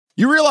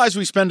You realize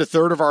we spend a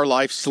third of our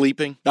life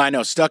sleeping? I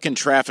know, stuck in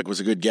traffic was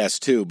a good guess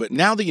too, but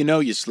now that you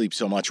know you sleep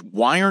so much,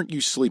 why aren't you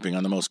sleeping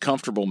on the most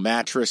comfortable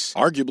mattress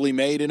arguably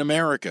made in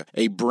America?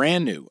 A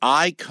brand new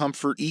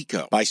iComfort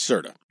Eco by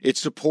Serta. It's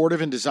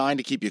supportive and designed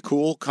to keep you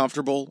cool,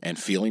 comfortable, and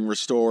feeling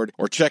restored.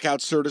 Or check out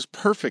Serta's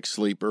Perfect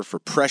Sleeper for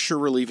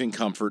pressure-relieving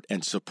comfort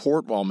and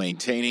support while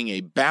maintaining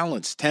a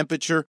balanced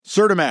temperature.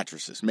 Serta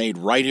mattresses, made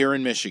right here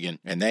in Michigan,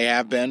 and they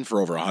have been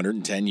for over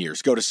 110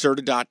 years. Go to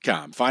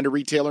Serta.com. Find a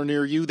retailer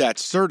near you.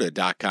 That's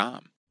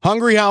Serta.com.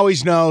 Hungry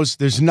Howie's knows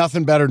there's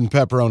nothing better than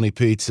pepperoni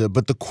pizza,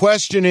 but the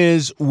question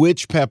is,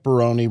 which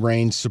pepperoni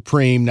reigns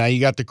supreme? Now,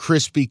 you got the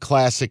crispy,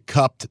 classic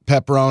cupped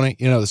pepperoni,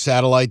 the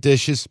satellite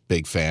dishes.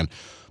 Big fan.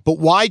 But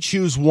why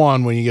choose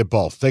one when you get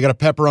both? They got a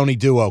pepperoni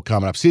duo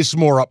coming up. See, this is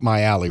more up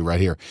my alley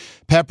right here.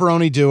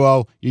 Pepperoni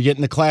duo, you're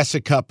getting the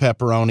classic cup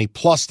pepperoni,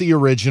 plus the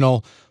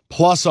original,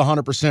 plus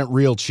 100%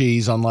 real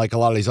cheese, unlike a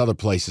lot of these other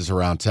places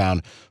around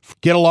town.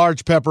 Get a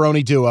large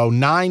pepperoni duo,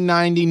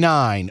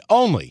 $9.99,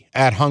 only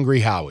at Hungry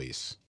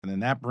Howie's. And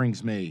then that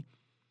brings me,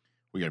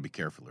 we got to be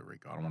careful here,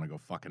 Rico. I don't want to go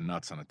fucking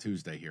nuts on a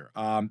Tuesday here.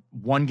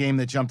 One game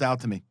that jumped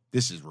out to me.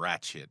 This is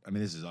rat shit. I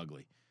mean, this is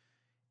ugly.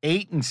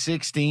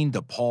 8-16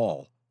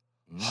 DePaul.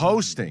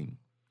 Hosting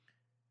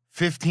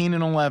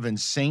 15-11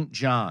 St.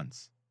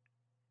 John's,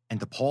 and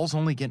DePaul's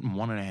only getting 1.5.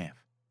 You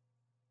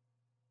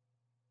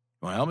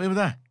want to help me with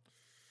that?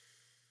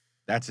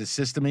 That's as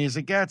systemy as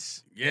it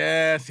gets.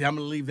 Yeah, see, I'm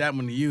going to leave that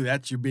one to you.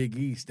 That's your Big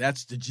East.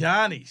 That's the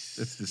Johnnies.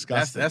 That's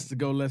disgusting. That's the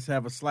go, let's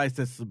have a slice.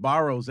 That's the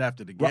Sbarro's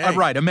after the game.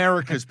 Right,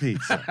 America's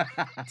pizza.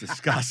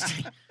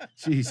 Disgusting.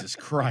 Jesus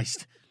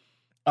Christ.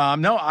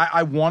 No,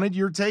 I wanted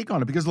your take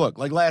on it because, look,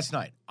 like last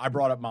night, I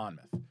brought up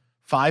Monmouth.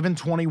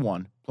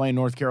 5-21. Playing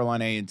North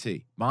Carolina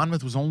A&T.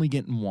 Monmouth was only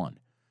getting 1.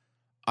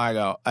 I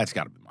go, that's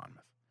got to be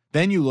Monmouth.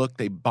 Then you look,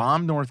 they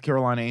bombed North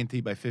Carolina A&T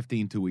by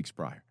 15 2 weeks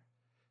prior.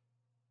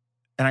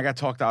 And I got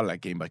talked out of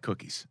that game by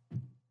cookies.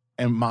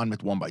 And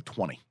Monmouth won by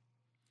 20.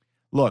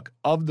 Look,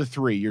 of the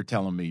three, you're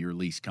telling me you're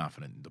least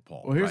confident in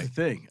DePaul. Well, here's the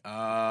thing.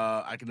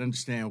 I can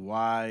understand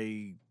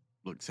why.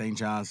 Look, St.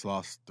 John's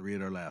lost 3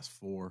 of their last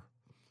 4.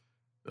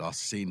 They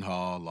lost to Seton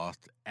Hall,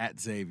 lost at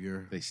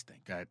Xavier. They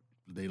stink.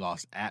 They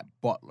lost at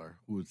Butler,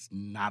 who's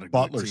not a good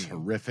team. Butler's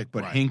horrific,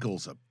 but right.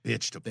 Hinkle's a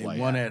bitch to play. They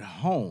won at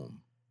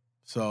home.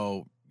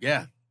 So,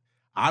 yeah.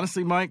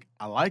 Honestly, Mike,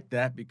 I like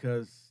that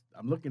because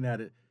I'm looking at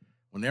it.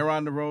 When they were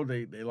on the road,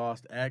 they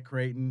lost at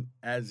Creighton,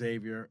 at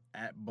Xavier,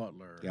 at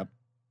Butler. Yep.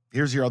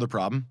 Here's your other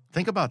problem.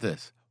 Think about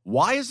this.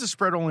 Why is the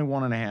spread only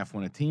 1.5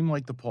 when a team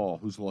like DePaul,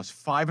 who's lost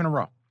 5 in a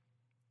row,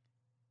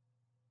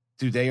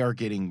 they are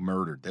getting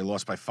murdered. They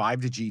lost by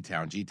 5 to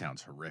G-Town.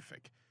 G-Town's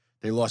horrific.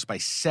 They lost by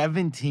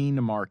 17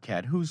 to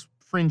Marquette, who's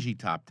fringy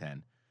top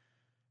 10.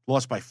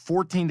 Lost by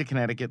 14 to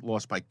Connecticut.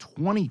 Lost by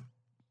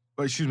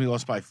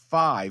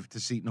 5 to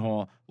Seton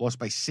Hall. Lost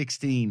by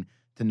 16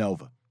 to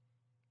Nova.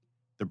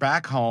 They're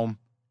back home.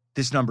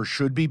 This number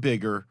should be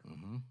bigger.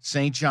 Mm-hmm.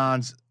 St.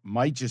 John's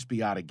might just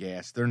be out of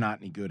gas. They're not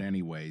any good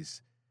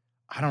anyways.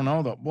 I don't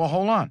know, though. Well,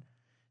 hold on.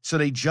 So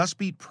they just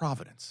beat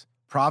Providence.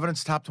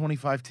 Providence, top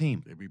 25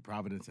 team. They beat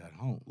Providence at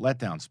home.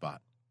 Letdown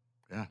spot.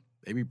 Yeah.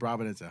 They beat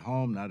Providence at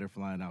home. Now they're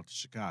flying out to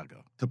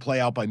Chicago. To play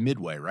out by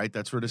Midway, right?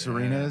 That's where this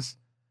arena is?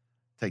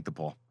 Take the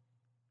ball.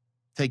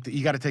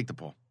 You got to take the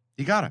ball.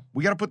 You got to.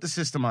 We got to put the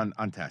system on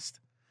test.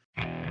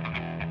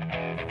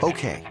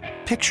 Okay,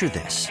 picture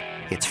this.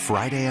 It's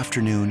Friday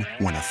afternoon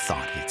when a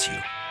thought hits you.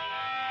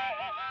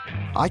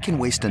 I can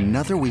waste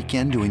another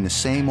weekend doing the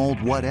same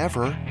old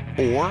whatever,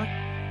 or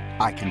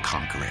I can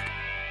conquer it.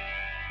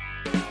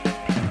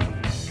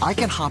 I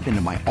can hop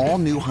into my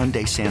all-new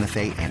Hyundai Santa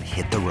Fe and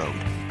hit the road.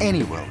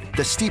 Any road.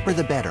 The steeper,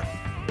 the better.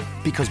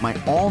 Because my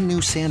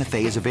all-new Santa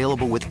Fe is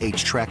available with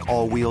H-Track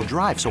all-wheel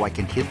drive, so I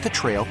can hit the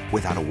trail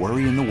without a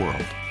worry in the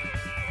world.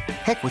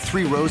 Heck, with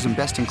 3 rows and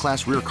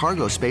best-in-class rear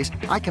cargo space,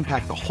 I can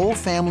pack the whole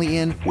family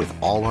in with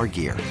all our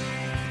gear.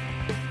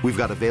 We've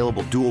got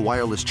available dual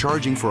wireless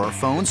charging for our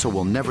phones, so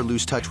we'll never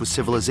lose touch with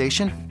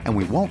civilization, and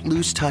we won't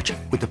lose touch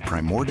with the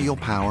primordial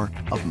power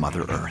of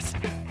Mother Earth.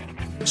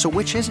 So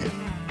which is it?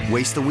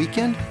 Waste the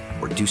weekend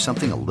or do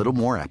something a little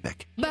more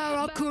epic?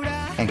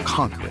 And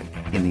conquer it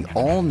in the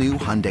all-new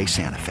Hyundai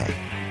Santa Fe.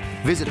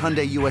 Visit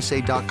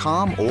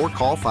HyundaiUSA.com or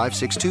call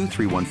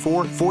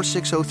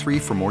 562-314-4603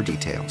 for more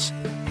details.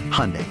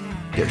 Hyundai,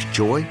 there's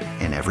joy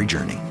in every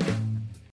journey.